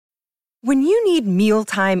When you need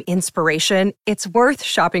mealtime inspiration, it's worth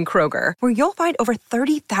shopping Kroger, where you'll find over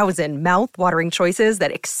 30,000 mouth-watering choices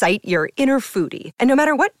that excite your inner foodie. And no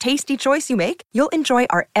matter what tasty choice you make, you'll enjoy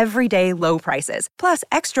our everyday low prices, plus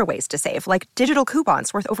extra ways to save, like digital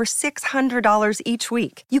coupons worth over $600 each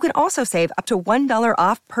week. You can also save up to $1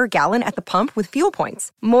 off per gallon at the pump with fuel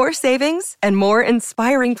points. More savings and more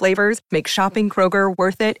inspiring flavors make shopping Kroger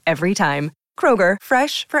worth it every time. Kroger,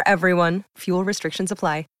 fresh for everyone. Fuel restrictions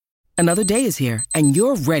apply. Another day is here, and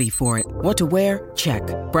you're ready for it. What to wear? Check.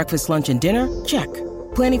 Breakfast, lunch, and dinner? Check.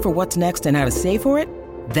 Planning for what's next and how to save for it?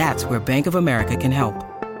 That's where Bank of America can help.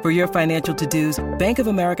 For your financial to-dos, Bank of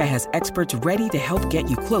America has experts ready to help get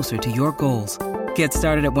you closer to your goals. Get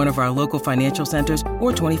started at one of our local financial centers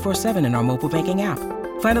or 24/7 in our mobile banking app.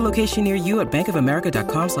 Find a location near you at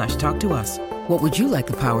bankofamerica.com/talktous. What would you like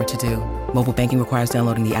the power to do? Mobile banking requires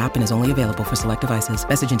downloading the app and is only available for select devices.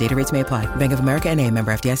 Message and data rates may apply. Bank of America NA,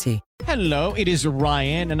 member FDIC. Hello, it is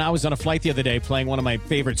Ryan, and I was on a flight the other day playing one of my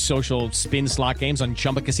favorite social spin slot games on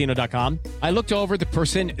ChumbaCasino.com. I looked over at the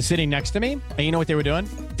person sitting next to me, and you know what they were doing?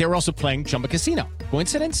 They were also playing Chumba Casino.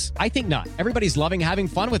 Coincidence? I think not. Everybody's loving having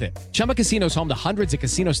fun with it. Chumba Casino is home to hundreds of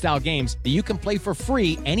casino-style games that you can play for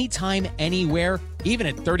free anytime, anywhere, even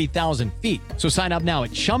at 30,000 feet. So sign up now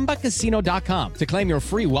at ChumbaCasino.com to claim your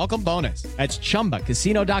free welcome bonus. That's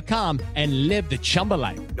ChumbaCasino.com and live the Chumba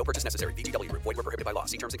life. No purchase necessary. VGW. Void where prohibited by law.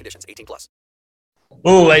 See terms and conditions. 18+.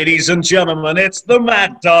 Ladies and gentlemen, it's the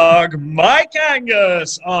Mad Dog, Mike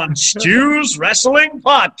Angus, on Stu's Wrestling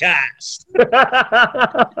Podcast.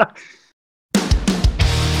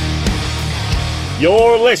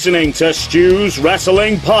 You're listening to Stu's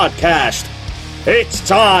Wrestling Podcast. It's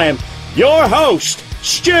time. Your host,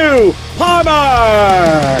 Stu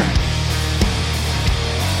Palmer.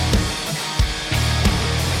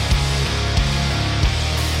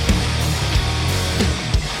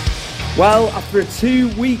 Well, after a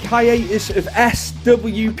 2-week hiatus of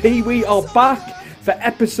SWP, we are back for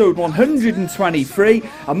episode 123,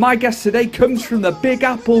 and my guest today comes from the Big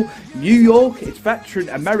Apple, New York. It's veteran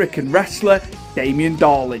American wrestler Damian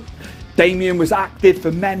Darling. Damian was active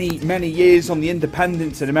for many years on the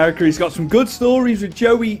independents in America. He's got some good stories with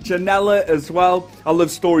Joey Janela as well. I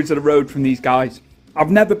love stories of the road from these guys. I've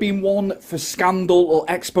never been one for scandal or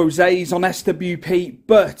exposés on SWP,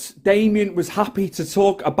 but Damian was happy to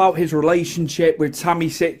talk about his relationship with Tammy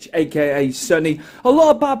Sytch, aka Sunny. A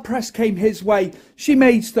lot of bad press came his way. She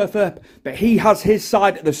made stuff up, but he has his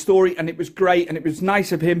side of the story, and it was great, and it was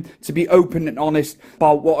nice of him to be open and honest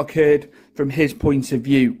about what occurred from his point of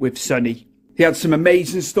view with Sunny. He had some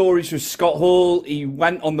amazing stories with Scott Hall. He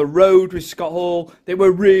went on the road with Scott Hall. They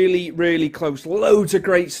were really close. Loads of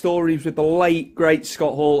great stories with the late, great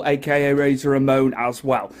Scott Hall, aka Razor Ramon as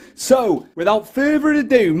well. So, without further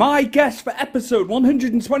ado, my guest for episode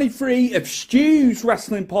 123 of Stu's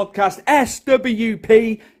Wrestling Podcast,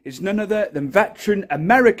 SWP, is none other than veteran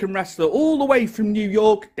American wrestler all the way from New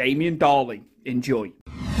York, Damian Darling. Enjoy.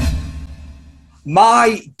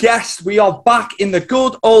 My guest, we are back in the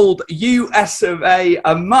good old US of A,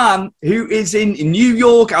 a man who is in New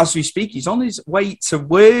York as we speak. He's on his way to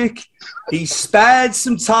work. He spared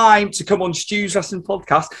some time to come on Stu's Wrestling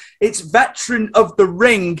Podcast. It's veteran of the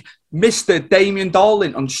ring, Mr. Damian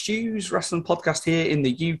Darling, on Stu's Wrestling Podcast here in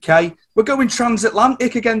the UK. We're going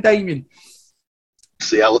transatlantic again, Damian.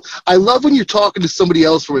 See, I love when you're talking to somebody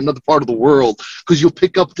else from another part of the world, because you'll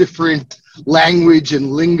pick up different language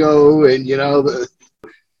and lingo and, you know.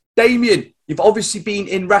 Damian, you've obviously been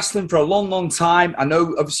in wrestling for a long time. I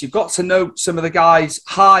know, obviously, you've got to know some of the guys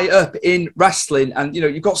high up in wrestling, and, you know,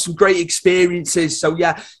 you've got some great experiences. So,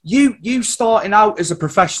 yeah, you starting out as a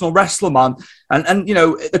professional wrestler, man, and you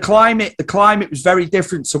know, the climate was very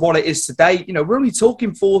different to what it is today. You know, we're only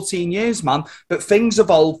talking 14 years, man, but things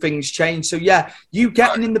evolve, things change. So, yeah, you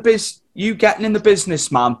getting in the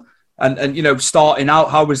business, man, and you know, starting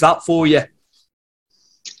out, how was that for you?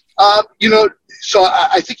 You know, so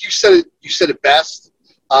I think you said it best.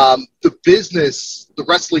 The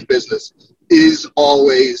wrestling business is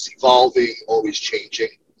always evolving, always changing.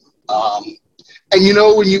 And you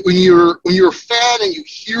know, when you're a fan and you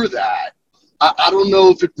hear that, I don't know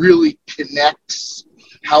if it really connects.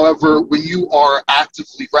 However, when you are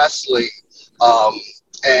actively wrestling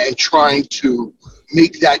and trying to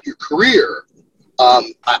make that your career,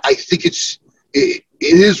 I think it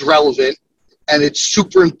is relevant, and it's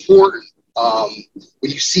super important.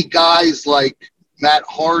 When you see guys like Matt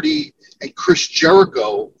Hardy and Chris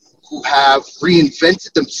Jericho, who have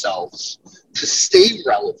reinvented themselves to stay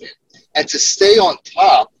relevant and to stay on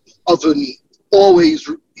top of an always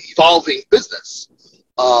evolving business.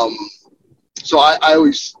 So I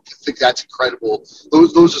always think that's incredible.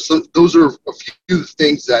 Those are a few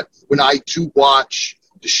things that when I do watch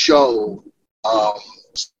the show, it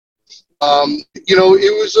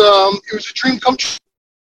was a dream come true.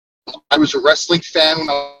 I was a wrestling fan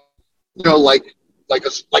when like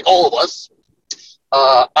all of us.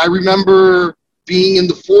 I remember being in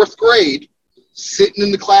the 4th grade, sitting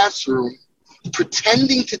in the classroom,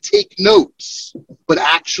 pretending to take notes, but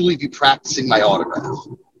actually be practicing my autograph.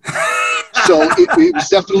 So it was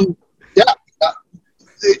definitely,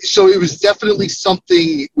 so it was definitely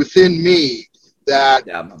something within me that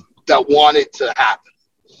wanted to happen.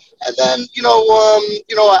 And then,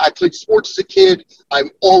 I played sports as a kid. I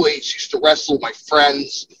always used to wrestle with my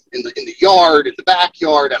friends in the yard, in the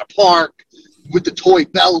backyard, at a park, with the toy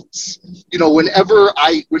belts. Whenever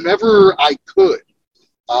I could.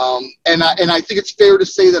 And I think it's fair to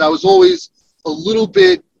say that I was always a little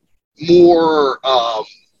bit more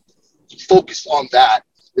focused on that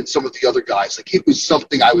than some of the other guys. Like, it was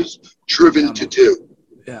something I was driven to do.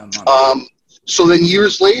 Yeah, man. So then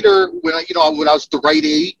years later, when I was the right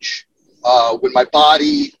age, when my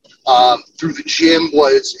body through the gym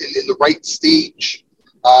was in the right stage,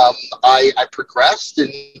 I progressed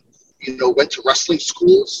and went to wrestling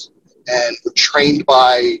schools and were trained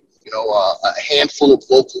by a handful of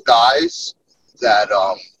local guys that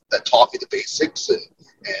taught me the basics and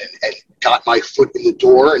got my foot in the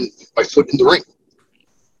door and my foot in the ring.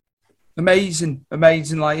 Amazing. Like,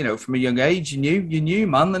 from a young age, you knew,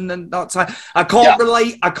 man. And then that's, I can't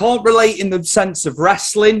relate in the sense of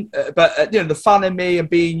wrestling, but the fan in me and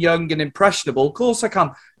being young and impressionable, of course I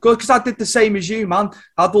can. Because I did the same as you, man.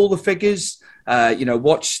 I had all the figures,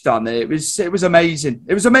 watched on it. It was amazing.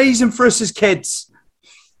 It was amazing for us as kids.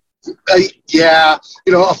 A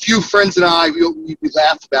few friends and I, we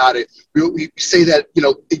laugh about it. We say that,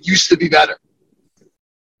 it used to be better.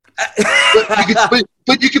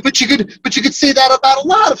 But you could say that about a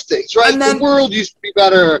lot of things, right? And then, the world used to be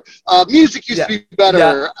better. Music used to be better.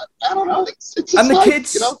 Yeah. I don't know. It's and the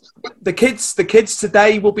kids, the kids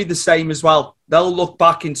today will be the same as well. They'll look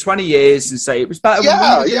back in 20 years and say it was better when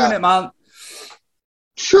we were doing it, man.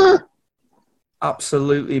 Sure.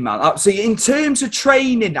 Absolutely, man. So in terms of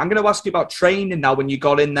training, I'm going to ask you about training now when you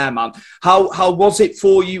got in there, man. How was it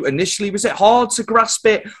for you initially? Was it hard to grasp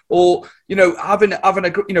it? Or, having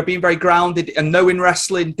a, being very grounded and knowing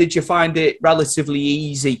wrestling, did you find it relatively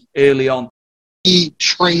easy early on?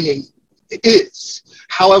 Training is.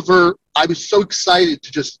 However, I was so excited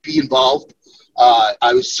to just be involved.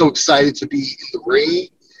 I was so excited to be in the ring,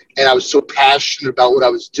 and I was so passionate about what I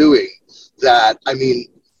was doing that,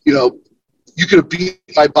 you could have beat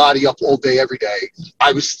my body up all day, every day.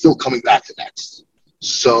 I was still coming back to next.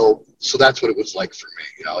 So that's what it was like for me,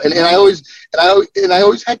 And I always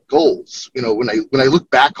had goals. When I look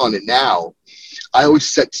back on it now, I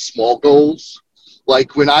always set small goals.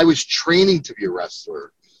 Like when I was training to be a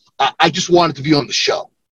wrestler, I just wanted to be on the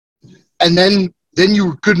show. And then you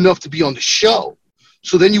were good enough to be on the show.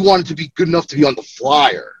 So then you wanted to be good enough to be on the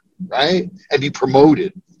flyer, right? And be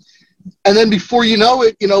promoted. And then before you know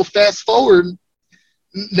it, fast forward,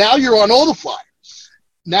 now you're on all the flyers.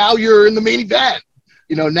 Now you're in the main event.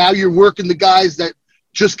 Now you're working the guys that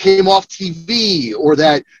just came off TV or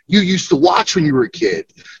that you used to watch when you were a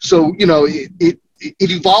kid. So, it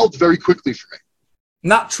evolved very quickly for me.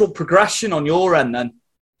 Natural progression on your end then.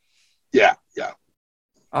 Yeah.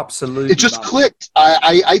 Absolutely. It just clicked.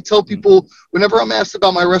 I tell people whenever I'm asked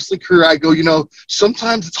about my wrestling career, I go,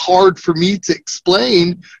 sometimes it's hard for me to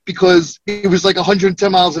explain because it was like 110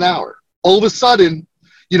 miles an hour. All of a sudden,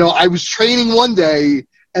 I was training one day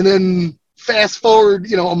and then fast forward,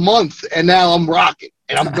 a month and now I'm rocking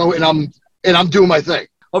and I'm going and I'm doing my thing.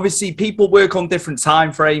 Obviously, people work on different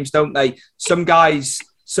time frames, don't they? Some guys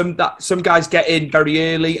get in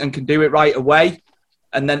very early and can do it right away.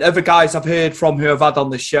 And then other guys I've heard from who I've had on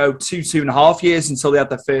the show 2.5 years until they had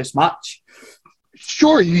their first match.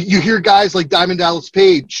 Sure. You hear guys like Diamond Dallas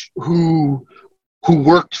Page who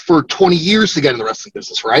worked for 20 years to get in the wrestling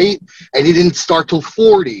business, right? And he didn't start till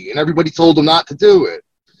 40 and everybody told him not to do it.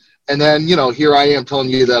 And then, here I am telling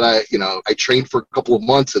you that I trained for a couple of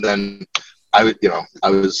months and then I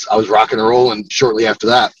was rocking and rolling shortly after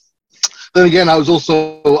that. Then again, I'm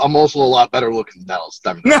also a lot better looking than Dallas.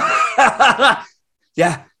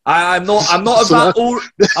 Yeah, I'm not of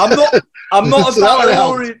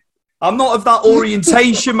that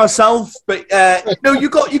orientation myself, but no,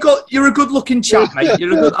 you're a good looking chap, mate.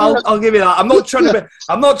 I'll give you that. I'm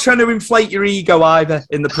not trying to inflate your ego either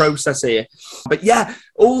in the process here. But yeah,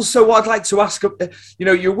 also I'd like to ask,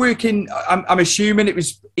 you're working. I'm assuming it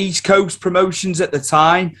was East Coast Promotions at the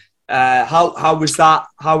time. How was that?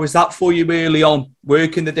 How was that for you early on,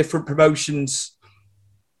 working the different promotions?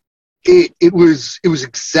 It was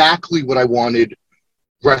exactly what I wanted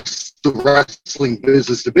the wrestling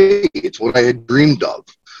business to be. It's what I had dreamed of.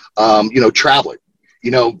 Traveling.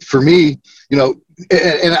 For me,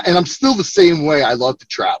 and I'm still the same way. I love to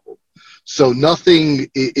travel. So nothing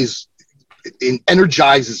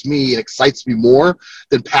energizes me and excites me more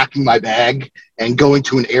than packing my bag and going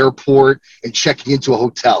to an airport and checking into a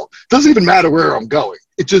hotel. Doesn't even matter where I'm going.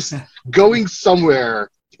 It just going somewhere,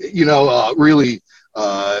 really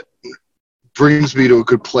brings me to a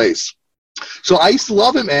good place. So I used to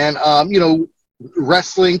love it, man.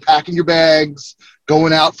 Wrestling, packing your bags,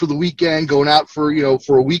 going out for the weekend, going out for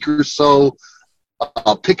a week or so,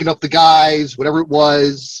 picking up the guys, whatever it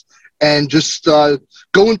was, and just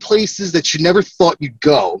going places that you never thought you'd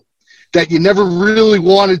go, that you never really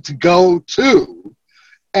wanted to go to,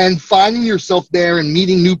 and finding yourself there and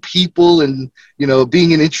meeting new people and,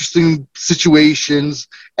 being in interesting situations.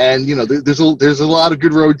 And, there's a lot of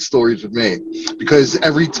good road stories with me, because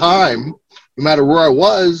every time, no matter where I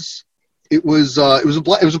was, it was a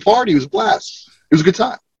party. It was a blast. It was a good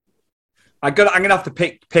time. I'm gonna have to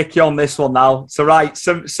pick you on this one now. So, right,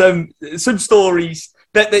 some stories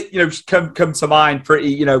that come to mind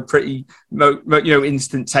pretty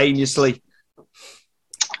instantaneously.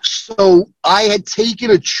 So I had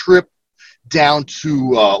taken a trip down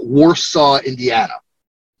to Warsaw, Indiana,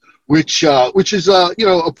 which is a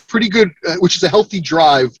pretty good, which is a healthy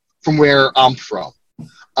drive from where I'm from.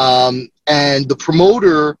 And the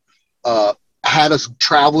promoter had us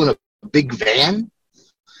travel in a big van.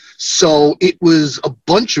 So it was a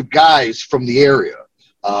bunch of guys from the area,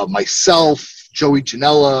 myself, Joey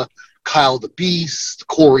Janela, Kyle the Beast,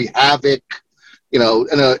 Corey Havoc, and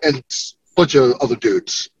a bunch of other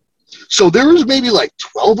dudes. So there was maybe like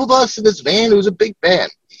 12 of us in this van. It was a big van.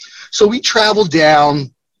 So we traveled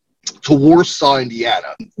down to Warsaw,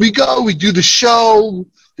 Indiana. We do the show.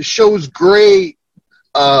 The show was great.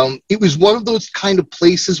 It was one of those kind of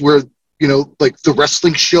places where, like the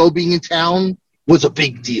wrestling show being in town was a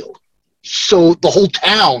big deal. So the whole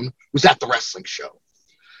town was at the wrestling show.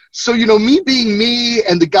 So, me being me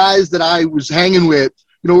and the guys that I was hanging with,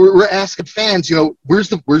 we're asking fans, where's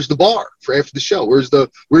the bar for after the show? Where's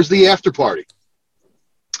the after party?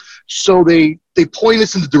 So they point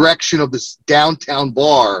us in the direction of this downtown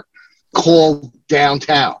bar called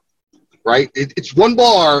Downtown, right? It's one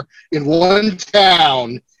bar in one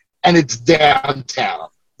town, and it's downtown.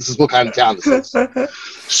 This is what kind of town this is.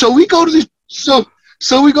 So we go to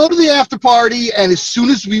the after party, and as soon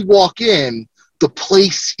as we walk in, the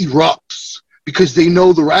place erupts because they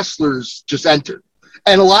know the wrestlers just entered.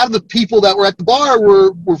 And a lot of the people that were at the bar were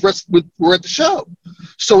at the show.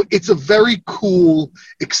 So it's a very cool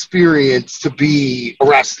experience to be a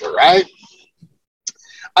wrestler, right?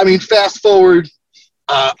 I mean, fast forward,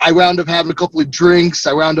 I wound up having a couple of drinks.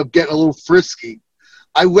 I wound up getting a little frisky.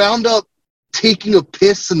 I wound up taking a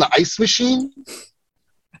piss in the ice machine.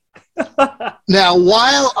 Now,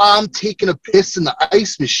 while I'm taking a piss in the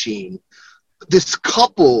ice machine, this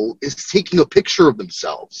couple is taking a picture of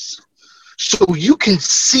themselves. So you can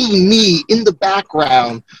see me in the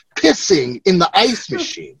background pissing in the ice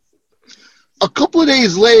machine. A couple of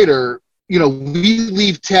days later, we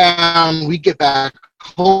leave town, we get back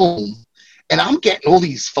home, and I'm getting all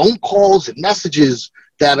these phone calls and messages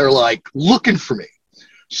that are like looking for me.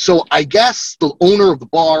 So I guess the owner of the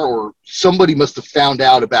bar or somebody must have found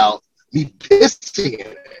out about me pissing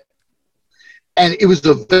in it. And it was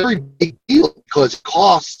a very big deal because it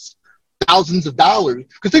costs thousands of dollars.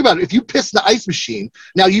 Because think about it, if you piss in the ice machine,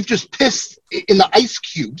 now you've just pissed in the ice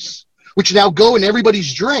cubes, which now go in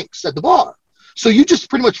everybody's drinks at the bar. So you just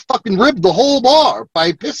pretty much fucking ribbed the whole bar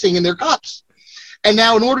by pissing in their cups. And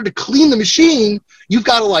now in order to clean the machine, you've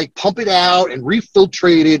got to like pump it out and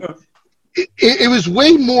refiltrate it. It was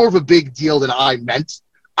way more of a big deal than I meant.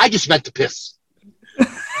 I just meant to piss.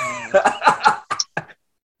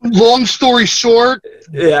 Long story short,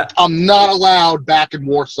 yeah, I'm not allowed back in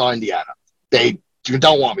Warsaw, Indiana. They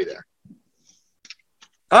don't want me there.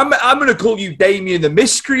 I'm going to call you Damien the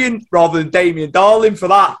Miscreant rather than Damien Darling for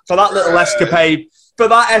that little escapade. For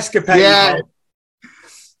that escapade.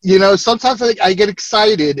 Yeah. Sometimes I get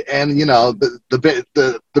excited and,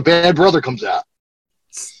 the bad brother comes out.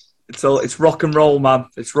 It's rock and roll, man.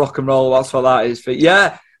 It's rock and roll. That's what that is. But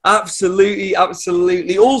yeah, absolutely,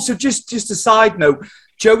 absolutely. Also, just a side note,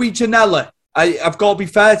 Joey Janela, I've got to be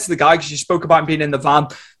fair to the guy because you spoke about him being in the van.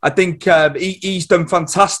 I think he's done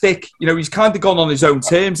fantastic. He's kind of gone on his own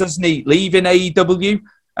terms, hasn't he? Leaving AEW,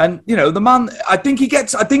 and the man. I think he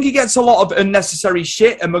gets a lot of unnecessary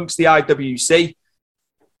shit amongst the IWC.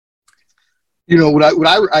 you know,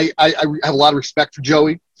 I have a lot of respect for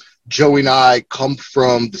Joey. Joey and I come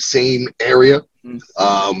from the same area.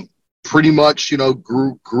 Pretty much, you know,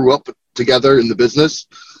 grew up together in the business.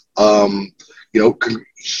 You know,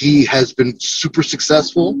 he has been super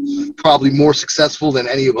successful, probably more successful than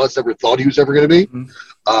any of us ever thought he was ever going to be.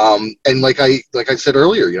 And like I said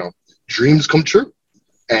earlier, you know, dreams come true.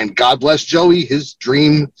 And God bless Joey. His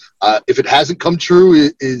dream, if it hasn't come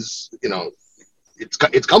true, is, you know, it's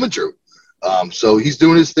coming true. So he's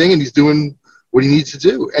doing his thing and he's doing what he needs to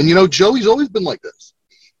do. And, you know, Joey's always been like this.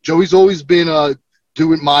 Joey's always been a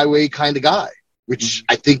do it my way kind of guy, which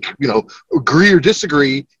I think, you know, agree or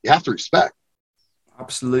disagree, you have to respect.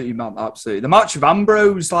 Absolutely, man. Absolutely. The match of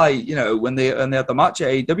Ambrose, like, you know, when they had the match at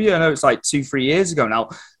AEW, I know it's like 2-3 years ago now.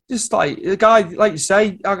 Just like the guy, like you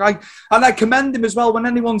say, and I commend him as well. When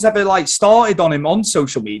anyone's ever like started on him on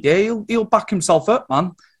social media, he'll back himself up,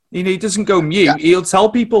 man. You know, he doesn't go mute. Yeah. He'll tell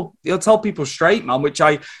people straight, man. Which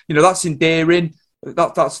that's endearing.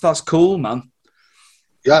 That's cool, man.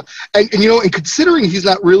 Yeah, and you know, and considering he's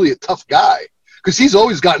not really a tough guy, because he's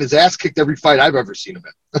always gotten his ass kicked every fight I've ever seen him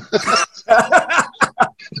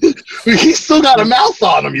in. He's still got a mouth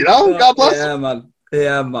on him, you know. God bless him.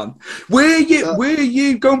 Yeah, man. Were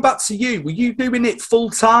you going back to you? Were you doing it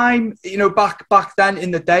full time? You know, back then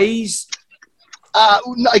in the days.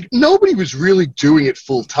 Like nobody was really doing it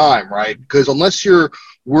full time, right? Because unless you're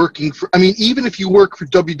working for, I mean, even if you work for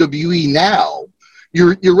WWE now,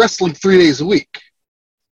 you're wrestling 3 days a week.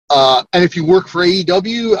 And if you work for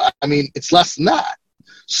AEW, I mean, it's less than that.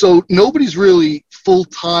 So nobody's really full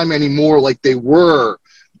time anymore like they were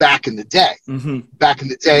back in the day. Back in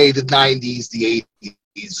the day, the 90s, the 80s,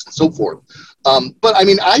 and so forth. But I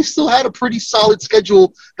mean, I still had a pretty solid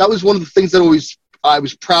schedule. That was one of the things that I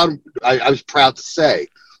was proud to say.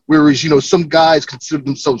 Whereas, you know, some guys consider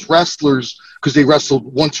themselves wrestlers because they wrestled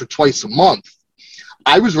once or twice a month.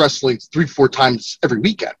 I was wrestling 3-4 times every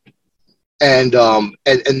weekend. And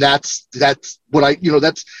that's what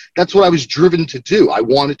that's what I was driven to do. I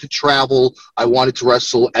wanted to travel. I wanted to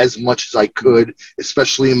wrestle as much as I could,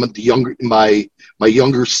 especially in my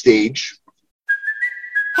younger stage.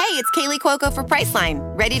 Hey, it's Kaylee Cuoco for Priceline.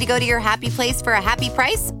 Ready to go to your happy place for a happy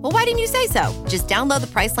price? Well, why didn't you say so? Just download the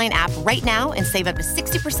Priceline app right now and save up to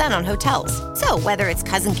 60% on hotels. So whether it's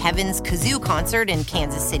Cousin Kevin's Kazoo Concert in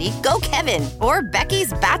Kansas City, go Kevin, or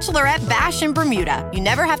Becky's Bachelorette Bash in Bermuda, you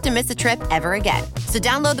never have to miss a trip ever again. So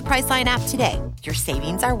download the Priceline app today. Your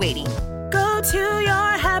savings are waiting. Go to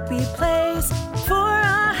your happy place for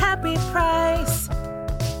a happy price.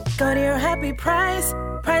 Go to your happy price,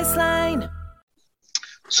 Priceline.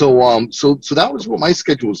 So that was what my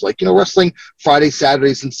schedule was like. You know, wrestling Fridays,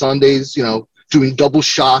 Saturdays, and Sundays. You know, doing double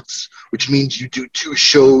shots, which means you do 2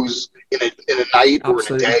 shows in a night or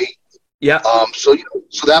in a day. Yeah. So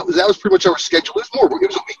that was pretty much our schedule. It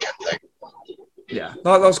was a weekend thing. Yeah,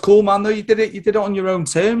 that was cool, man. Though you did it on your own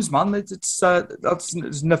terms, man.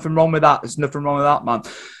 There's nothing wrong with that. There's nothing wrong with that, man.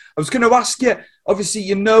 I was going to ask you, obviously,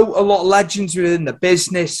 you know a lot of legends within the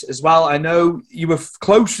business as well. I know you were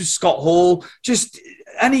close with Scott Hall. Just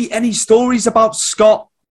any stories about Scott?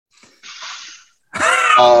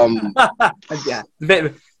 Yeah,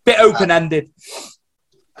 a bit open-ended.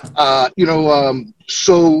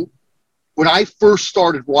 So when I first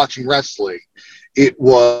started watching wrestling, it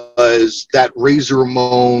was that Razor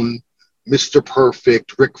Ramon, Mr.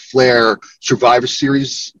 Perfect, Ric Flair Survivor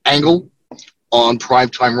Series angle on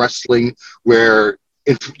Primetime Wrestling, where,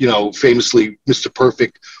 famously, Mr.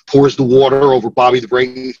 Perfect pours the water over Bobby the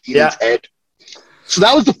Brain Heenan's head. So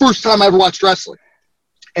that was the first time I ever watched wrestling.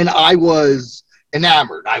 And I was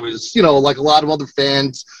enamored. I was, like a lot of other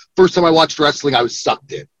fans, first time I watched wrestling, I was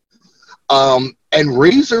sucked in. And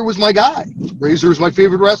Razor was my guy. Razor was my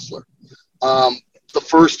favorite wrestler. The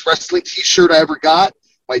first wrestling T-shirt I ever got,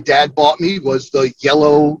 my dad bought me, was the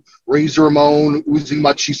yellow Razor Ramon Oozing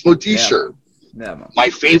Machismo T-shirt. Yeah, man. My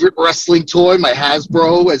favorite wrestling toy, my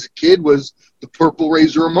Hasbro as a kid, was the purple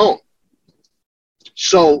Razor Ramon.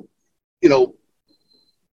 So,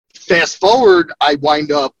 fast forward, I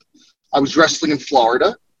was wrestling in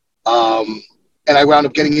Florida, and I wound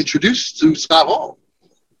up getting introduced to Scott Hall.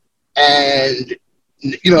 And,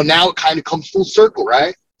 now it kind of comes full circle,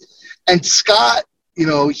 right? And Scott,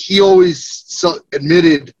 he always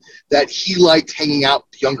admitted that he liked hanging out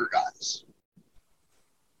with younger guys.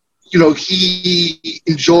 He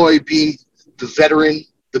enjoyed being the veteran,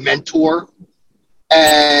 the mentor.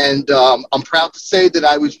 And I'm proud to say that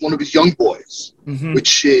I was one of his young boys,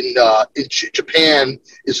 which in Japan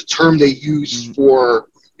is a term they use for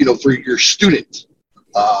your student.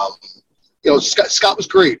 Scott was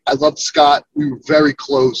great. I loved Scott. We were very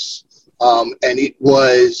close. And it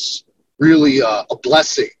was really a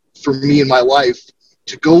blessing for me in my life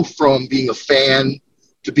to go from being a fan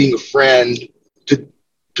to being a friend to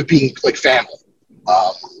being like family.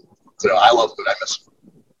 I love him. I miss him.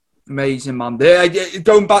 Amazing, man.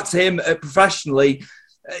 Going back to him professionally,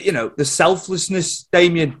 the selflessness,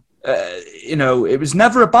 Damien, it was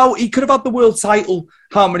never about, he could have had the world title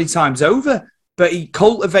how many times over, but he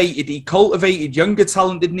cultivated younger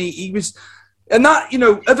talent, didn't he? And that,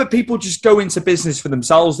 other people just go into business for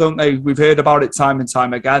themselves, don't they? We've heard about it time and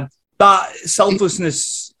time again. That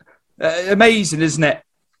selflessness, amazing, isn't it?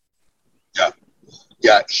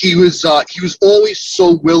 Yeah. He was always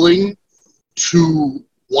so willing to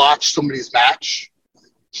watch somebody's match.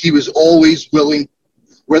 He was always willing,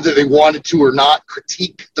 whether they wanted to or not,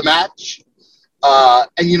 critique the match. And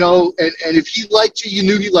if he liked you, you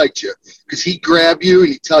knew he liked you, because he'd grab you and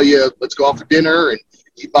he'd tell you, let's go out for dinner, and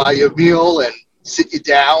he'd buy you a meal and sit you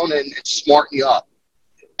down and smarten you up.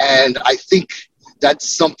 And I think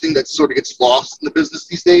that's something that sort of gets lost in the business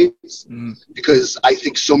these days, because I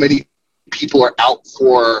think so many people are out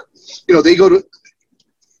for, a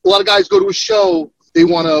lot of guys go to a show, they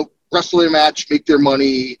want to wrestle their match, make their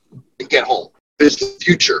money, and get home. But it's the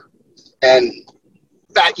future. And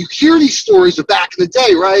that you hear these stories of back in the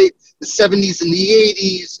day, right? The 70s and the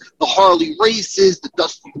 80s, the Harley Races, the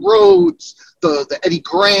Dusty Rhodes, the Eddie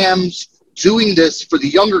Grahams, doing this for the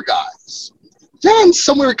younger guys. Then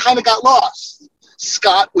somewhere it kind of got lost.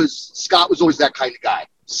 Scott was always that kind of guy.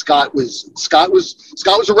 Scott was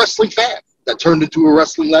a wrestling fan that turned into a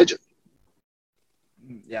wrestling legend.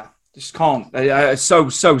 Yeah, just can't. It's so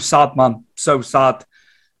sad, man. So sad.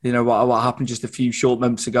 What happened just a few short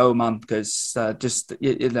months ago, man. Because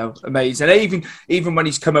amazing. Even when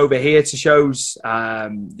he's come over here to shows,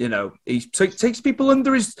 he takes people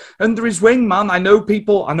under his wing, man. I know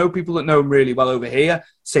people that know him really well over here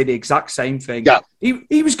say the exact same thing. Yeah,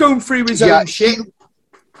 he was going through his own shit.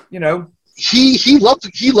 He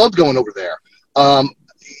loved going over there.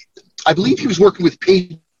 I believe he was working with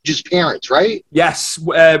Paige's parents, right? Yes,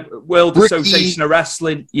 World Association of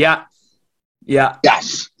Wrestling. Yeah.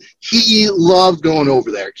 Yes, he loved going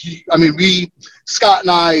over there. Scott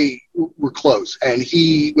and I were close, and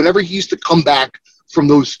whenever he used to come back from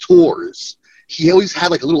those tours, he always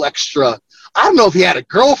had like a little extra. I don't know if he had a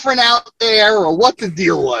girlfriend out there or what the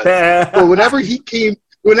deal was, but whenever he came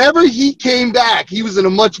back, he was in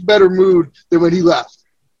a much better mood than when he left.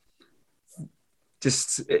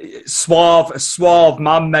 Just suave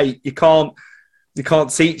man, mate. You can't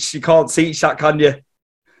teach that, can you?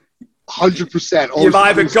 100%. You've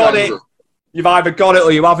either got it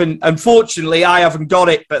or you haven't. Unfortunately, I haven't got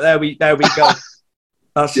it, but there we go.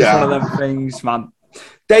 That's just one of them things, man.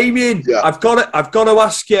 Damien, I've got to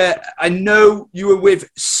ask you. I know you were with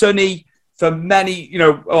Sonny for many.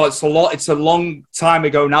 It's a long time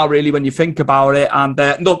ago now, really, when you think about it. And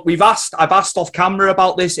look, I've asked off camera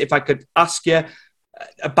about this. If I could ask you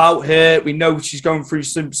about her, we know she's going through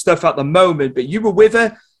some stuff at the moment, but you were with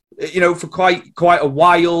her, for quite a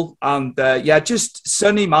while, and just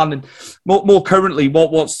Sonny, man, and more currently,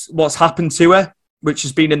 what's happened to her, which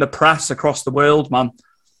has been in the press across the world, man.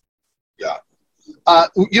 Yeah,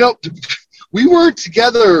 we weren't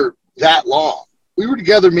together that long. We were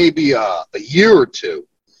together maybe a year or two.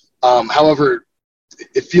 However,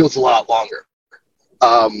 it feels a lot longer.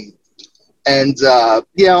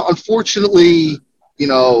 Unfortunately,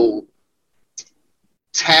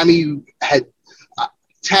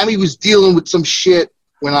 Tammy was dealing with some shit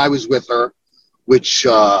when I was with her, which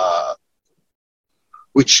I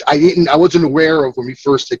wasn't aware of when we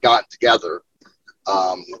first had gotten together.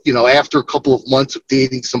 After a couple of months of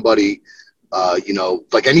dating somebody,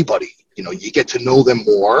 like anybody, you get to know them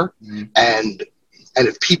more. Mm-hmm. And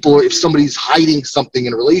if somebody's hiding something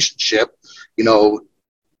in a relationship,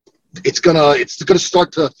 it's gonna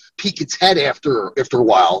start to peek its head after a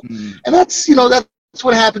while. Mm-hmm. And that's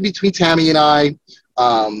what happened between Tammy and I.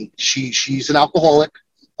 She's an alcoholic.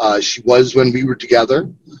 She was when we were together.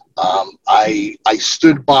 I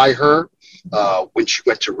stood by her when she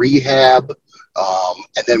went to rehab,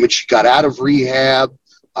 and then when she got out of rehab,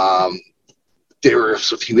 there were a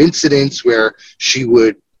few incidents where she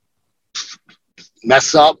would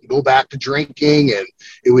mess up, go back to drinking, and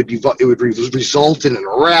it would result in an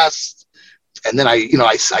arrest. And then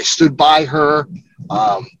I stood by her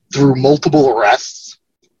through multiple arrests.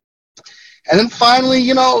 And then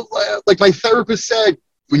finally, like my therapist said,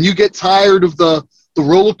 when you get tired of the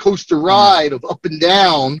roller coaster ride of up and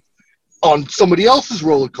down on somebody else's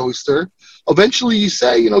roller coaster, eventually you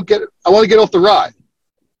say, I want to get off the ride.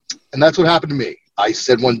 And that's what happened to me. I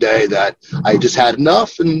said one day that I just had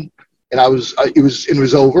enough, and it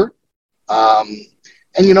was over.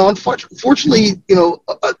 And, unfortunately,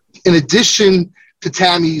 in addition to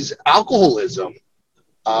Tammy's alcoholism,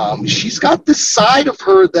 she's got this side of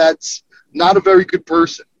her that's not a very good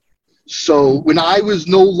person. So when I was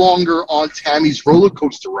no longer on Tammy's roller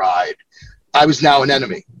coaster ride, I was now an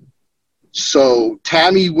enemy. So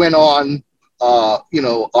Tammy went on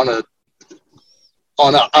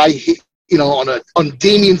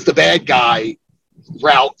Damien's the bad guy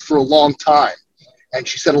route for a long time. And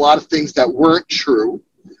she said a lot of things that weren't true.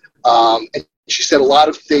 And she said a lot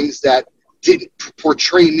of things that didn't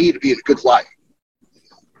portray me to be in a good light.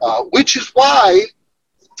 Which is why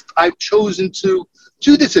I've chosen to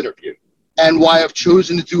do this interview, and why I've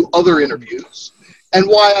chosen to do other interviews, and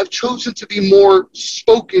why I've chosen to be more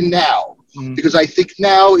spoken now, because I think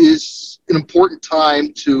now is an important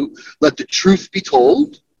time to let the truth be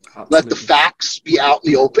told, let the facts be out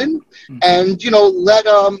in the open, and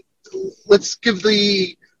let's give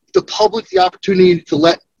the public the opportunity to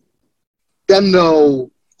let them know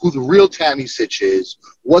who the real Tammy Sytch is,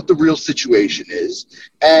 what the real situation is,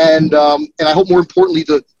 and I hope more importantly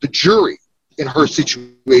the jury in her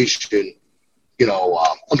situation,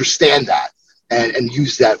 understand that and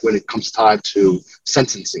use that when it comes time to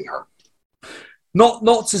sentencing her.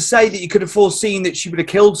 Not to say that you could have foreseen that she would have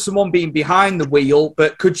killed someone being behind the wheel,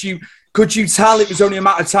 but could you tell it was only a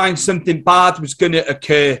matter of time something bad was going to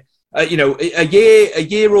occur? A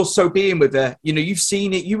year or so being with her, you've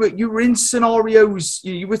seen it. You were in scenarios.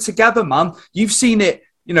 You were together, man. You've seen it.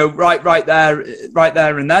 Right there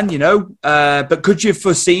and then. But could you have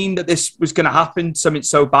foreseen that this was going to happen? Something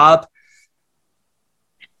so bad.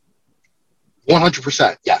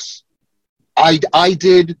 100%. Yes, I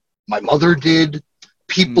did. My mother did.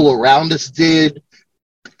 People around us did.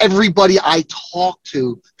 Everybody I talk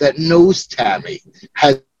to that knows Tammy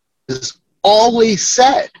has always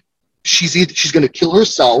said she's going to kill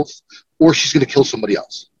herself or she's going to kill somebody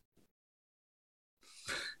else.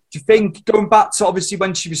 Do you think, going back to obviously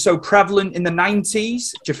when she was so prevalent in the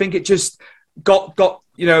 90s, do you think it just got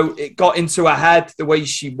into her head the way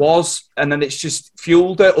she was and then it's just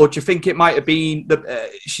fueled her? Or do you think it might have been that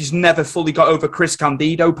she's never fully got over Chris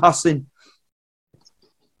Candido passing?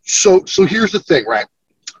 So here's the thing, right?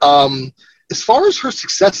 As far as her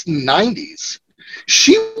success in the 90s,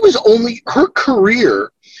 her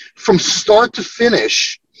career from start to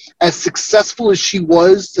finish, as successful as she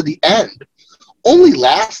was to the end, only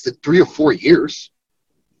lasted 3 or 4 years.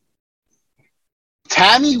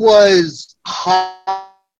 Tammy was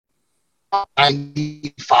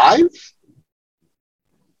 95.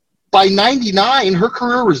 By 99, her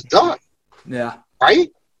career was done. Yeah. Right?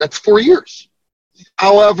 That's 4 years.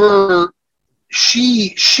 However,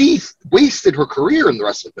 she wasted her career in the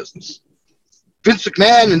wrestling business. Vince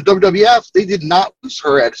McMahon and WWF, they did not lose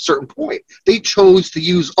her at a certain point. They chose to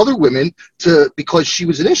use other women because she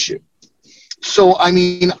was an issue. So, I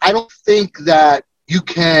mean, I don't think that you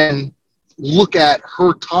can look at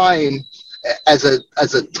her time as a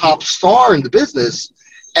top star in the business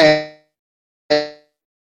and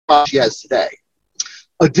she has today.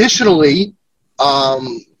 Additionally,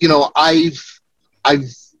 I've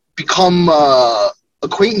become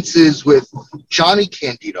acquaintances with Johnny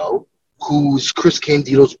Candido, who's Chris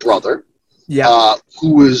Candido's brother,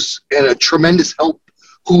 who was a tremendous help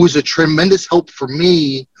for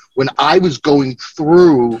me when I was going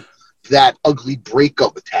through that ugly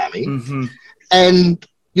breakup with Tammy. Mm-hmm. And,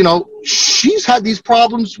 she's had these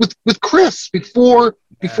problems with Chris before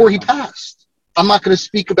he passed. I'm not going to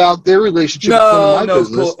speak about their relationship.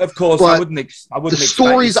 Of course. But I wouldn't the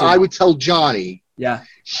stories I would tell Johnny,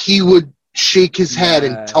 he would shake his head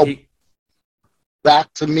and tell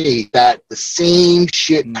back to me that the same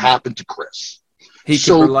shit happened to Chris.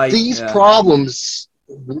 These problems,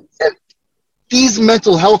 these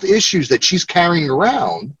mental health issues that she's carrying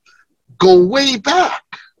around go way back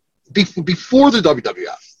before the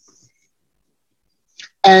WWF.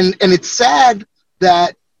 And it's sad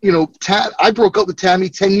that, I broke up with Tammy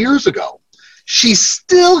 10 years ago. She's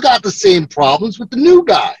still got the same problems with the new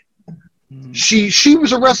guy. She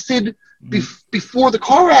was arrested before the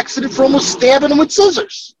car accident for almost stabbing him with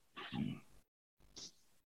scissors.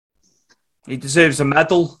 He deserves a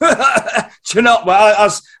medal. Do you know?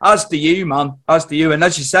 Well, as do you, man. As do you. And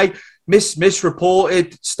as you say,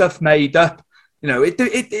 misreported, stuff made up.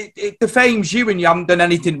 It defames you, and you haven't done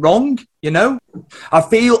anything wrong. I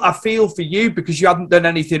feel for you because you haven't done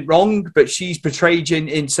anything wrong, but she's portrayed you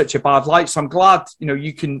in such a bad light. So I'm glad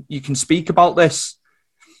you can speak about this.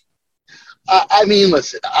 I mean,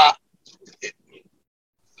 listen. If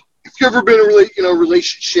you've ever been in a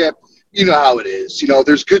relationship, you know how it is.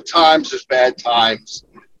 There's good times, there's bad times.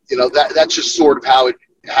 That's just sort of how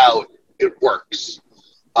it works.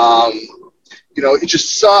 It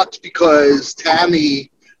just sucked because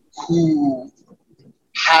Tammy, who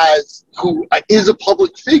is a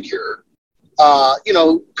public figure,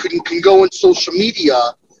 can go on social media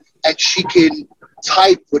and she can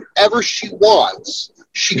type whatever she wants.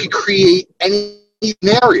 She can create any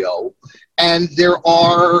scenario, and there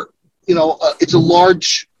are, it's a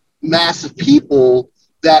large mass of people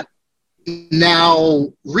that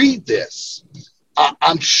now read this.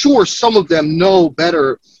 I'm sure some of them know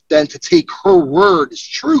better than to take her word as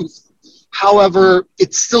truth. However,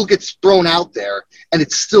 it still gets thrown out there, and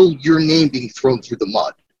it's still your name being thrown through the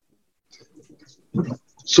mud.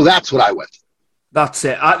 So that's what I went through. That's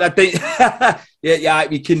it. I think, yeah.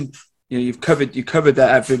 You can, you've covered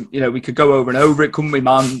that. Everything. We could go over and over it, couldn't we,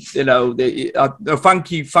 man?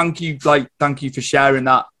 Thank you for sharing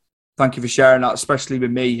that. Thank you for sharing that, especially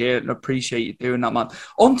with me here. And I appreciate you doing that, man.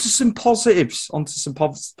 On to some positives.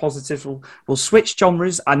 We'll switch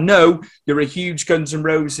genres. I know you're a huge Guns N'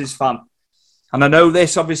 Roses fan. And I know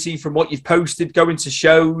this, obviously, from what you've posted, going to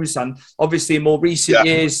shows, and obviously in more recent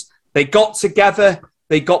years, they got together.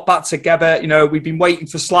 They got back together. We've been waiting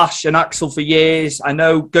for Slash and Axl for years. I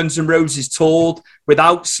know Guns N' Roses toured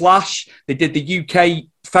without Slash. They did the UK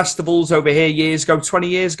festivals over here years ago, 20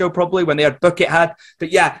 years ago probably, when they had Buckethead.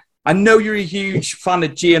 But yeah, I know you're a huge fan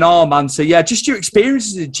of GNR, man. So yeah, just your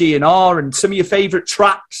experiences of GNR and some of your favourite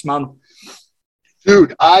tracks, man.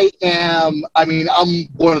 Dude, I'm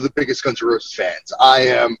one of the biggest Guns N' Roses fans. I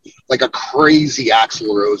am like a crazy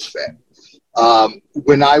Axl Rose fan.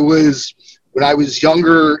 When I was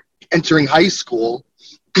younger, entering high school,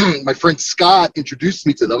 my friend Scott introduced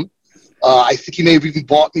me to them. I think he may have even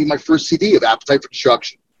bought me my first CD of Appetite for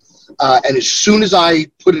Destruction. And as soon as I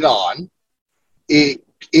put it on, it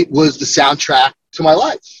was the soundtrack to my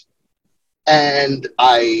life. And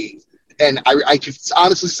I can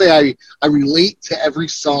honestly say I relate to every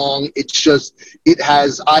song. I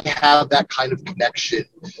have that kind of connection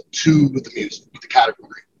to the music, the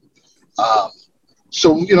category.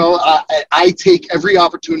 So, I take every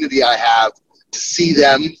opportunity I have to see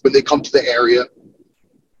them when they come to the area.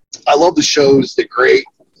 I love the shows. They're great.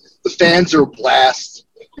 The fans are a blast.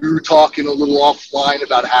 We were talking a little offline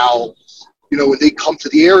about how, when they come to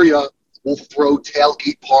the area, we'll throw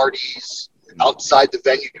tailgate parties outside the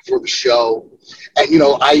venue before the show. And,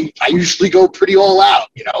 I usually go pretty all out.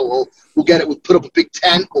 We'll put up a big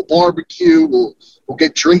tent, we'll barbecue, we'll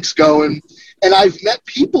get drinks going. And I've met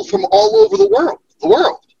people from all over the world.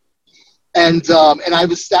 And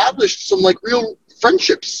I've established some real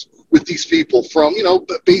friendships with these people from,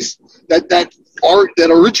 that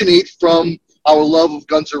originate from our love of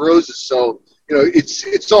Guns N' Roses. So,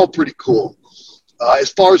 it's all pretty cool.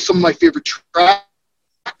 As far as some of my favorite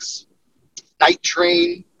tracks, Night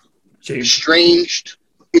Train, Estranged,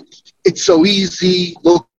 It's So Easy,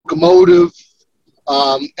 Locomotive,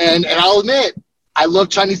 and I'll admit, I love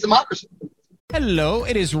Chinese Democracy. Hello,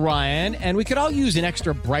 it is Ryan, and we could all use an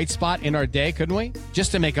extra bright spot in our day, couldn't we?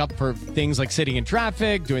 Just to make up for things like sitting in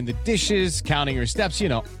traffic, doing the dishes, counting your steps,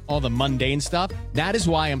 all the mundane stuff. That is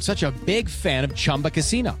why I'm such a big fan of Chumba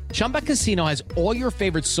Casino. Chumba Casino has all your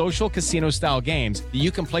favorite social casino-style games that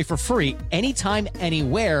you can play for free anytime,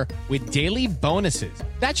 anywhere with daily bonuses.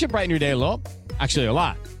 That should brighten your day a little. Actually, a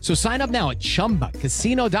lot. So sign up now at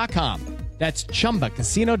ChumbaCasino.com. That's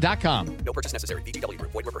ChumbaCasino.com. No purchase necessary. VGW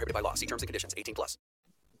Group. Void where prohibited by law. See terms and conditions. 18+.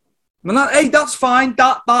 Hey, that's fine.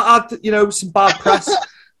 That had, some bad press. It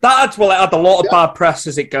had a lot of bad press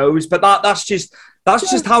as it goes. But that's just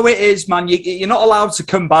how it is, man. You're not allowed to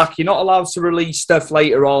come back. You're not allowed to release stuff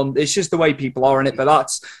later on. It's just the way people are in it. But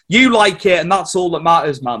you like it, and that's all that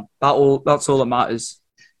matters, man. That's all that matters.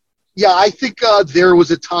 Yeah, I think there was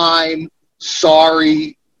a time.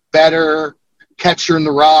 Sorry, Better, Catcher in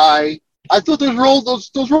the Rye. I thought those were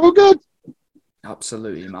all good.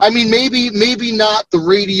 Absolutely, man. I mean, maybe not the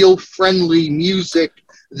radio-friendly music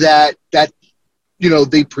that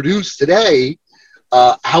they produce today.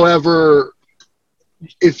 However,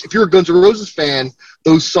 if you're a Guns N' Roses fan,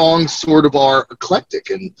 those songs sort of are eclectic,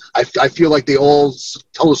 and I feel like they all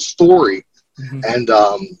tell a story, and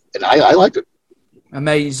I like it.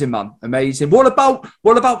 Amazing, man. Amazing. What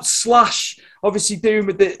about Slash? Obviously doing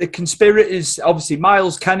with the Conspirators, obviously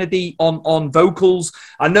Miles Kennedy on vocals.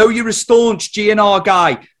 I know you're a staunch GNR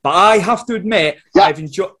guy, but I have to admit, I've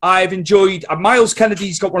enjoyed Miles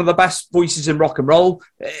Kennedy's got one of the best voices in rock and roll.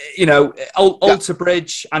 Alter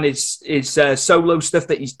Bridge and his solo stuff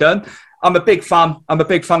that he's done. I'm a big fan. I'm a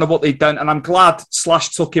big fan of what they've done, and I'm glad Slash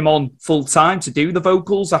took him on full time to do the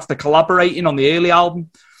vocals after collaborating on the early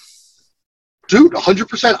album. Dude,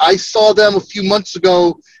 100%. I saw them a few months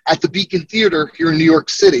ago at the Beacon Theater here in New York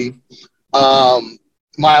City.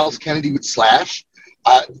 Miles Kennedy with Slash.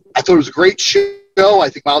 I thought it was a great show. I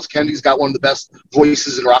think Miles Kennedy's got one of the best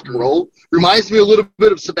voices in rock and roll. Reminds me a little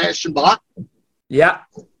bit of Sebastian Bach. Yeah.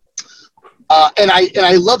 And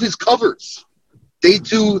I love his covers. They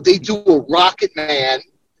do a Rocket Man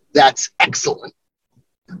that's excellent.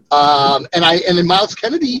 And then Miles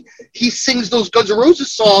Kennedy, he sings those Guns N'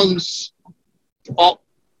 Roses songs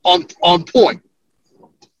on point.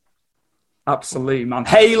 Absolutely, man.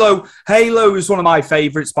 Halo is one of my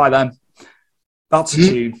favorites by them. That's a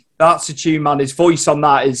tune. That's a tune, man. His voice on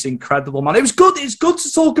that is incredible, man. It's good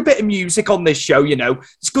to talk a bit of music on this show, you know.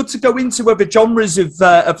 It's good to go into other genres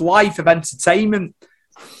of life, of entertainment.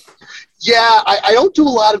 Yeah, I don't do a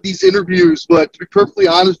lot of these interviews, but to be perfectly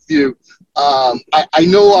honest with you, I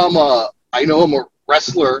know I'm a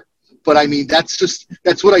wrestler, but I mean that's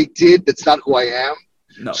what I did. That's not who I am.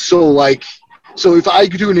 No. So if I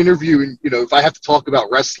could do an interview and if I have to talk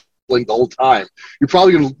about wrestling the whole time, you're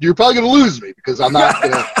probably gonna lose me because I'm not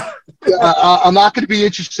gonna be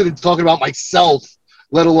interested in talking about myself,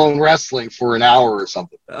 let alone wrestling for an hour or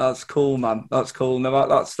something. That's cool, man. That's cool. No,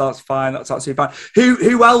 that's fine. That's absolutely fine.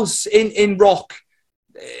 Who else in rock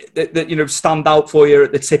that stand out for you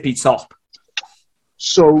at the tippy top?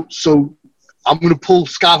 So I'm gonna pull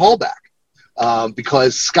Scott Hall back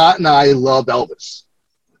because Scott and I love Elvis,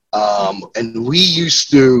 and we used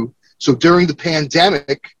to. So during the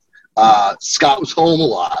pandemic, Scott was home a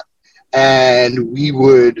lot, and we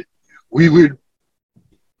would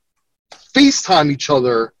FaceTime each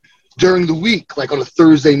other during the week, like on a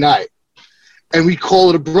Thursday night, and we call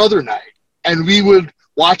it a brother night, and we would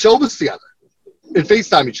watch Elvis together and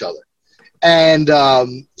FaceTime each other. And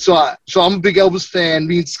so I'm a big Elvis fan.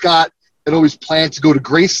 Me and Scott had always planned to go to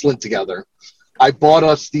Graceland together. I bought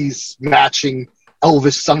us these matching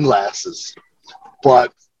Elvis sunglasses,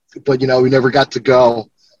 but we never got to go.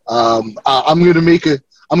 I'm gonna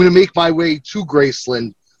make my way to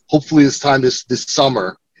Graceland, hopefully this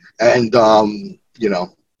summer, and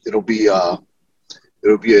it'll be a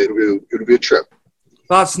trip.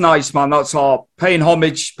 That's nice, man. That's all paying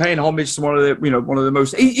homage to one of the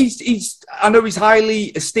most. I know he's highly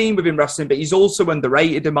esteemed within wrestling, but he's also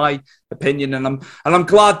underrated in my opinion. And I'm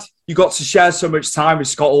glad you got to share so much time with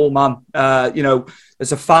Scott Hall, man.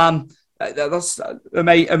 As a fan, that's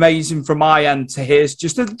amazing from my end to hear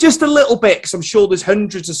just a little bit, because I'm sure there's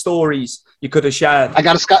hundreds of stories you could have shared.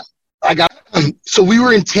 So we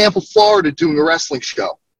were in Tampa, Florida, doing a wrestling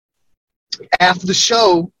show. After the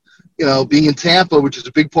show, being in Tampa, which is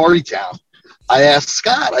a big party town, I asked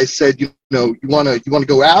Scott, I said, you want to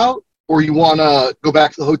go out or you want to go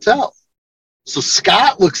back to the hotel? So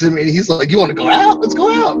Scott looks at me and he's like, you want to go out? Let's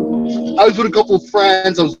go out. I was with a couple of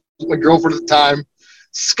friends. I was with my girlfriend at the time.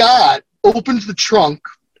 Scott opens the trunk,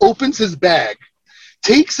 opens his bag,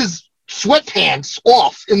 takes his sweatpants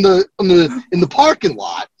off in the parking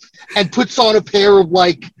lot, and puts on a pair of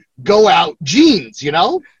go out jeans,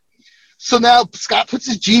 So now Scott puts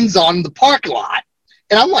his jeans on in the parking lot,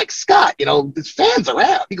 and I'm like, Scott, his fans are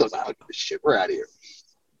out. He goes, I don't give a shit. We're out of here.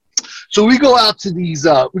 So we go out to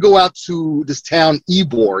this town,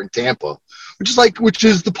 Ybor in Tampa, which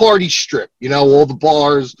is the party strip, all the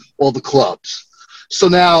bars, all the clubs. So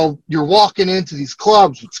now you're walking into these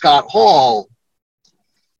clubs with Scott Hall.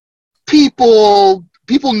 People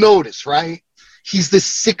notice, right? He's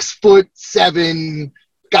this 6'7"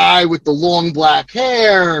 guy with the long black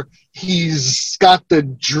hair. He's got the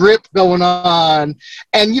drip going on.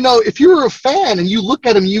 And, if you're a fan and you look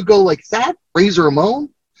at him, you go like, that Razor Ramon?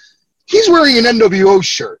 He's wearing an NWO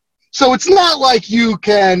shirt. So it's not like you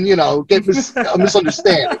can, get a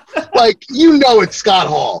misunderstanding. It's Scott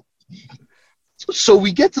Hall. So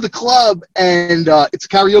we get to the club, and it's a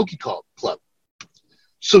karaoke club.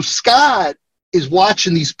 So Scott is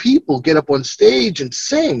watching these people get up on stage and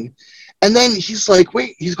sing. And then he's like,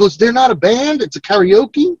 wait, he goes, they're not a band, it's a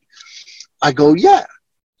karaoke? I go, yeah.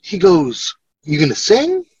 He goes, you going to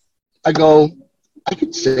sing? I go, I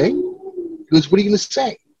can sing. He goes, what are you going to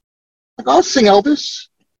sing? I go, I'll sing Elvis.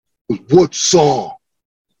 He goes, what song?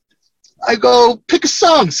 I go, pick a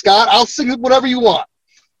song, Scott. I'll sing it whatever you want.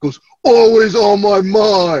 He goes, Always on My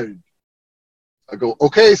Mind. I go,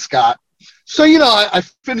 okay, Scott. So, I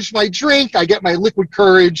finish my drink. I get my liquid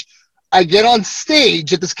courage. I get on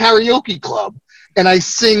stage at this karaoke club, and I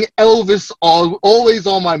sing Elvis, Always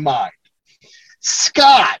on My Mind.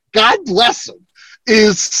 Scott, God bless him,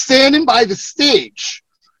 is standing by the stage,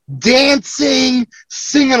 dancing,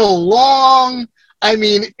 singing along. I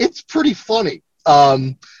mean, it's pretty funny.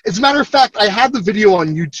 As a matter of fact, I have the video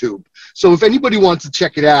on YouTube. So if anybody wants to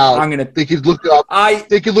check it out, they could look up.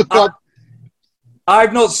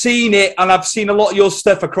 I've not seen it, and I've seen a lot of your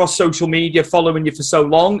stuff across social media, following you for so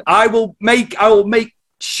long. I will make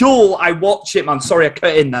sure I watch it, man. Sorry, I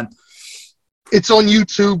cut in then. It's on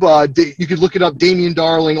YouTube. You could look it up. Damian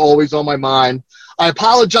Darling, Always on My Mind. I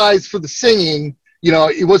apologize for the singing. You know,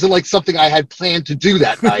 it wasn't like something I had planned to do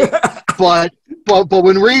that night. but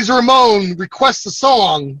when Razor Ramon requests a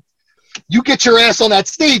song, you get your ass on that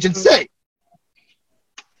stage and sing.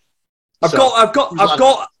 I've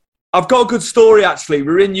got a good story, actually. We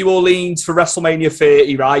were in New Orleans for WrestleMania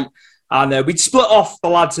 30, right? And we'd split off the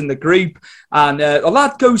lads in the group. And a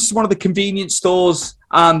lad goes to one of the convenience stores,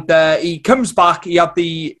 and he comes back. He had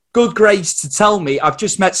the good grace to tell me, I've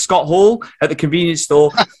just met Scott Hall at the convenience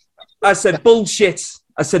store. I said, bullshit.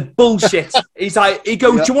 He's like, he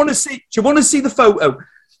goes, do you want to see the photo?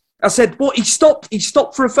 I said, what? He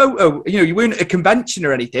stopped for a photo. You know, you weren't at a convention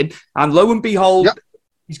or anything. And lo and behold,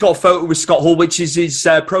 he's got a photo with Scott Hall, which is his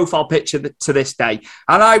profile picture to this day.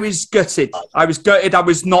 And I was gutted. I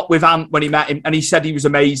was not with Ant when he met him, and he said he was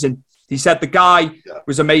amazing. He said the guy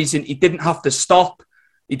was amazing. He didn't have to stop.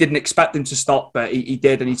 He didn't expect him to stop, but he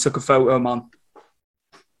did, and he took a photo, man.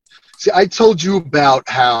 See, I told you about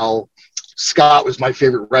how Scott was my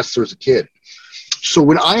favorite wrestler as a kid. So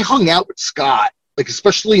when I hung out with Scott, like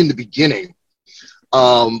especially in the beginning,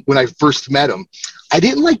 when I first met him, I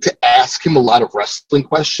didn't like to ask him a lot of wrestling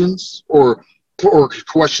questions or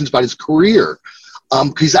questions about his career,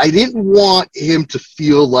 because I didn't want him to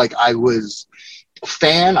feel like I was a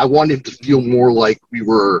fan. I wanted him to feel more like we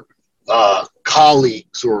were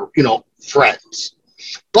colleagues or, you know, friends.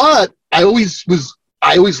 But I always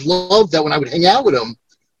loved that when I would hang out with him,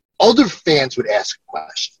 other fans would ask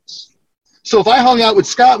questions. So if I hung out with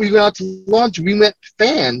Scott, we went out to lunch, we met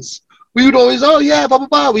fans, we would always, oh yeah, blah, blah,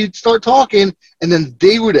 blah. We'd start talking, and then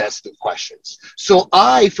they would ask them questions. So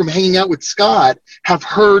I, from hanging out with Scott, have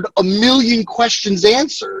heard a million questions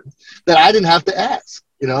answered that I didn't have to ask,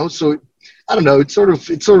 you know? So I don't know. It sort of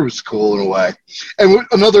was cool in a way. And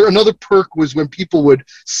another perk was when people would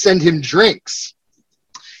send him drinks.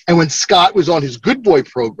 And when Scott was on his Good Boy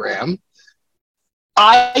program,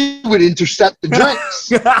 I would intercept the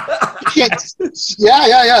drinks.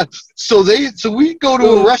 Yeah. So we'd go to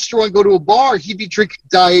a restaurant, go to a bar. He'd be drinking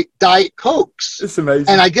Diet Cokes. It's amazing.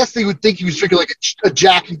 And I guess they would think he was drinking like a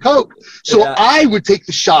Jack and Coke. So I would take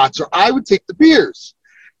the shots or I would take the beers.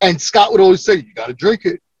 And Scott would always say, you got to drink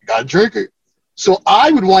it. You got to drink it. So I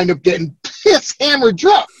would wind up getting piss hammered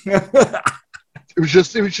drunk. It was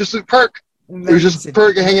just a perk. Amazing. It was just a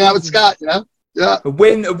perk of hanging out with Scott, you know? Yeah. A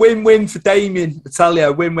win-win for Damien. I tell you,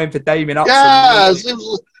 a win-win for Damien. Yes, it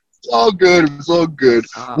was all good. It was all good.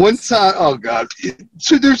 One time, oh God,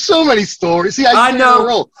 so there's so many stories. See, I know,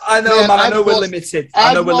 man. I know we're limited.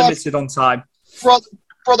 I know we're limited on time.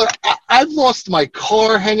 Brother, I've lost my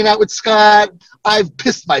car hanging out with Scott. I've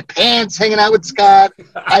pissed my pants hanging out with Scott.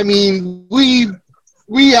 I mean, we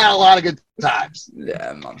had a lot of good times.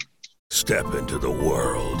 Yeah, man. Step into the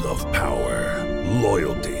world of power,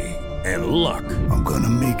 loyalty, and luck. I'm gonna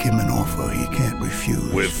make him an offer he can't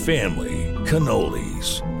refuse. With family,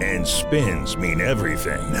 cannolis, and spins mean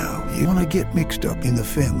everything. Now, you wanna get mixed up in the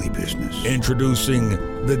family business. Introducing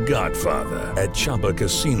The Godfather at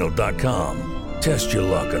ChumbaCasino.com. Test your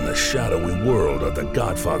luck in the shadowy world of The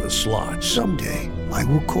Godfather slot. Someday, I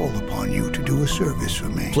will call upon you to do a service for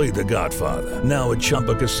me. Play The Godfather, now at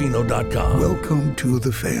ChumbaCasino.com. Welcome to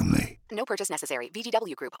the family. No purchase necessary.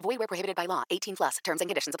 VGW Group. Void where prohibited by law. 18+. Terms and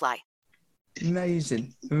conditions apply.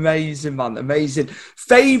 Amazing, man, amazing.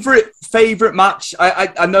 Favorite match.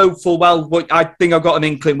 I know full well what I think. I've got an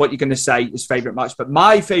inkling what you're going to say is favorite match, but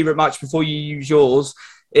my favorite match before you use yours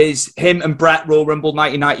is him and Bret Royal Rumble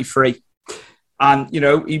 1993. And you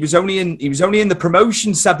know he was only in the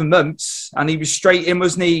promotion 7 months, and he was straight in,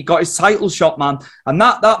 wasn't he? He got his title shot, man. And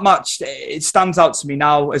that match, it stands out to me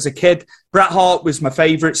now as a kid. Bret Hart was my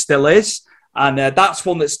favorite, still is. And that's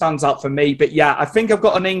one that stands out for me. But yeah, I think I've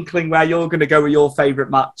got an inkling where you're going to go with your favourite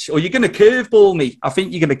match. Or you're going to curveball me. I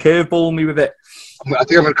think you're going to curveball me with it. I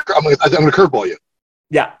think I'm going to curveball you.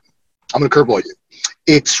 Yeah. I'm going to curveball you.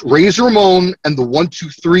 It's Razor Ramon and the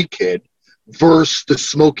 1-2-3 Kid versus the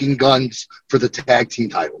Smoking Guns for the tag team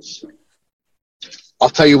titles. I'll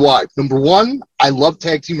tell you why. Number one, I love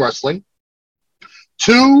tag team wrestling.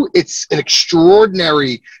 2, it's an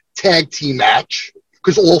extraordinary tag team match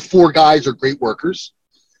because all 4 guys are great workers.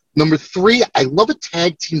 Number 3, I love a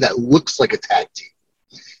tag team that looks like a tag team.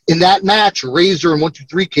 In that match, Razor and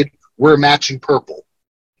 1-2-3 Kid were matching purple.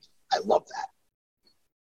 I love that.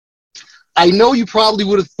 I know you probably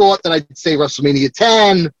would have thought that I'd say WrestleMania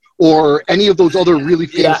 10 or any of those other really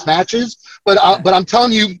famous matches, but I'm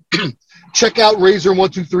telling you, check out Razor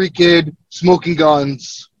 123 Kid, Smoking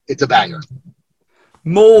Guns. It's a banger.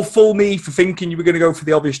 More for me for thinking you were going to go for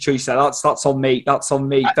the obvious choice there. That's on me. That's on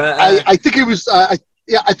me. But, I think it was. I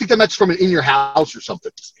think that match from an In Your House or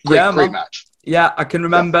something. Great match. Yeah, I can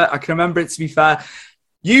remember. Yeah. I can remember it. To be fair,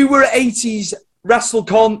 you were at 80s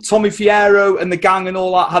WrestleCon. Tommy Fierro and the gang and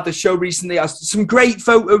all that had the show recently. I some great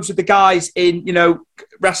photos of the guys in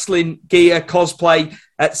wrestling gear, cosplay,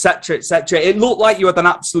 etc., etc. It looked like you had an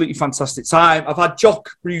absolutely fantastic time. I've had Jock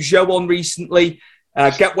Rougeau on recently.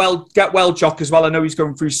 Get well, Jock, as well. I know he's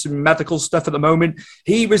going through some medical stuff at the moment.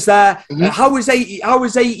 He was there. Mm-hmm. How was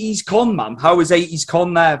 80s Con, man? How was 80s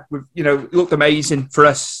Con there? It looked amazing for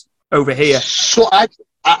us over here. So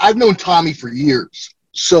I've known Tommy for years.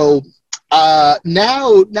 So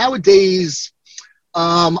nowadays,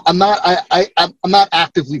 I'm not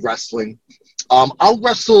actively wrestling. I'll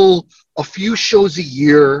wrestle a few shows a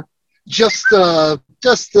year just to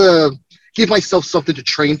give myself something to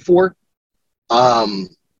train for. To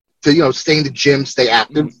stay in the gym, stay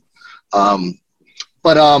active. But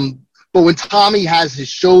when Tommy has his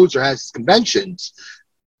shows or has his conventions,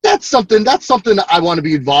 that's something that I want to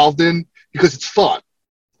be involved in because it's fun.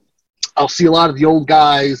 I'll see a lot of the old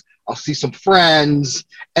guys. I'll see some friends,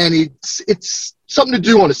 and it's something to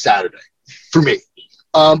do on a Saturday for me.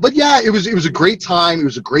 But yeah, it was a great time. It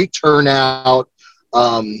was a great turnout.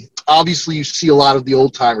 Obviously, you see a lot of the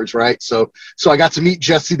old timers, right? So I got to meet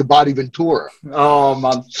Jesse the Body Ventura. Oh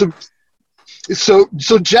man! So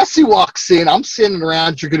Jesse walks in. I'm sitting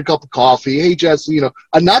around drinking a cup of coffee. Hey Jesse,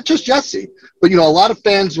 not just Jesse, but a lot of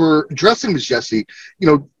fans were addressing him as Jesse.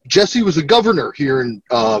 Jesse was a governor here in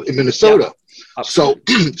Minnesota. Yeah,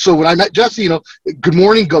 so when I met Jesse, good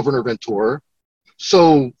morning, Governor Ventura.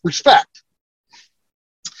 So respect.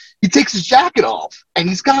 He takes his jacket off, and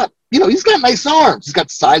he's got nice arms. He's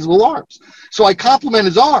got sizable arms. So I compliment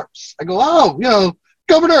his arms. I go, oh,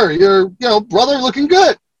 Governor, your, brother looking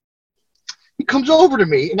good. He comes over to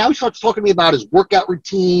me, and now he starts talking to me about his workout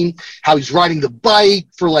routine, how he's riding the bike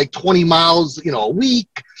for like 20 miles, a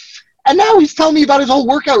week. And now he's telling me about his whole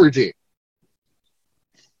workout routine.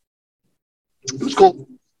 It was cool.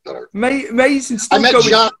 Amazing.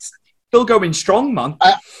 Still going strong, man.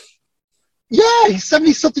 Yeah, he's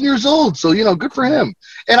 70-something years old, so, good for him.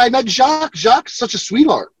 And I met Jacques. Jacques is such a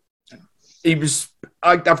sweetheart. He was.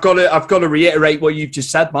 I've got to reiterate what you've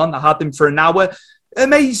just said, man. I had him for an hour.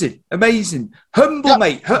 Amazing. Humble,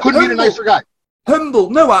 mate. Couldn't meet a nicer guy. Humble,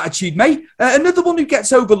 no attitude, mate. Another one who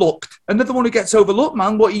gets overlooked.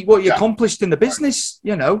 Man. What he accomplished in the business,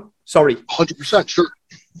 Sorry. 100%, sure.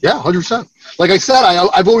 Yeah, 100%. Like I said,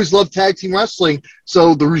 I've always loved tag team wrestling,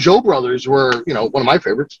 so the Rougeau brothers were, one of my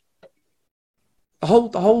favorites. The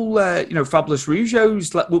whole Fabulous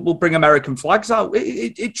Rougeaus will bring American flags out.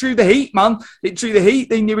 It drew the heat, man. It drew the heat.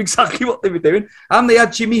 They knew exactly what they were doing. And they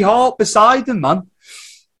had Jimmy Hart beside them, man.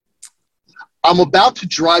 I'm about to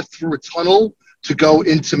drive through a tunnel to go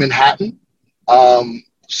into Manhattan,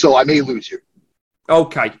 so I may lose you.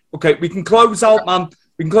 Okay. We can close out, man.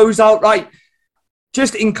 We can close out, right.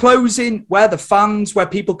 Just in closing, where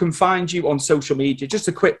people can find you on social media. Just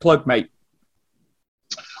a quick plug, mate.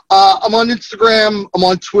 I'm on Instagram. I'm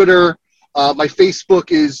on Twitter. My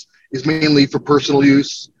Facebook is mainly for personal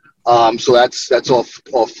use, so that's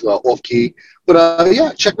off key.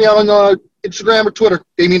 But check me out on Instagram or Twitter.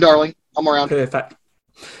 Damien Darling. I'm around. Perfect.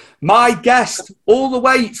 My guest, all the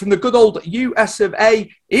way from the good old US of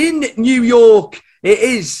A in New York, it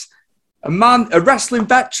is a wrestling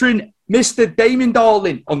veteran, Mr. Damien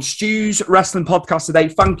Darling on Stu's Wrestling Podcast today.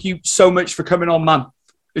 Thank you so much for coming on, man.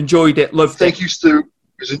 Enjoyed it. Loved it. Thank you, Stu. It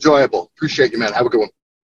was enjoyable. Appreciate you, man. Have a good one.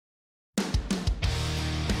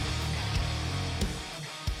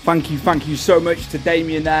 Thank you so much to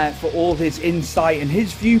Damien there for all his insight and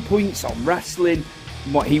his viewpoints on wrestling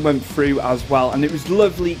and what he went through as well. And it was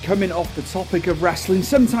lovely coming off the topic of wrestling.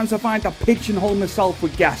 Sometimes I find I pigeonhole myself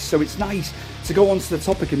with guests, so it's nice to go on to the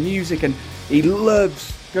topic of music. And he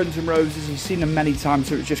loves Guns N' Roses. He's seen them many times,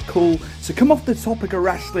 so it was just cool to come off the topic of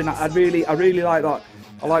wrestling. I really like that.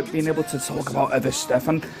 I like being able to talk about other stuff,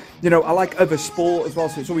 and I like other sport as well,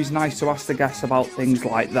 so it's always nice to ask the guests about things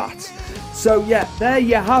like that. So yeah, there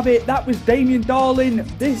you have it. That was Damien Darling.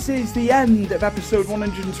 This is the end of episode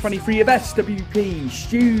 123 of SWP,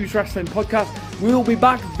 Stu's Wrestling Podcast. We'll be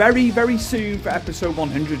back very, very soon for episode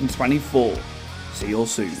 124. See you all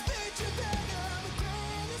soon.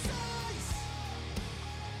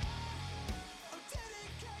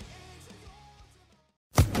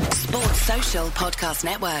 Sports Social Podcast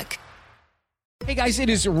Network. Hey guys, it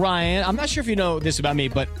is Ryan. I'm not sure if you know this about me,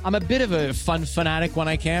 but I'm a bit of a fun fanatic when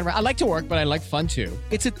I can. I like to work, but I like fun too.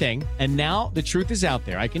 It's a thing. And now the truth is out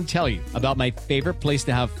there. I can tell you about my favorite place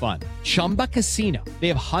to have fun. Chumba Casino. They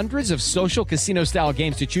have hundreds of social casino style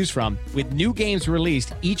games to choose from with new games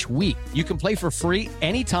released each week. You can play for free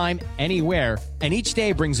anytime, anywhere. And each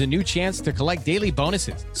day brings a new chance to collect daily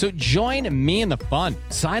bonuses. So join me in the fun.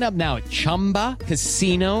 Sign up now at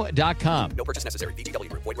ChumbaCasino.com. No purchase necessary. VGW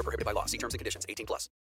Group. Void where prohibited by law. See terms and conditions. 18+.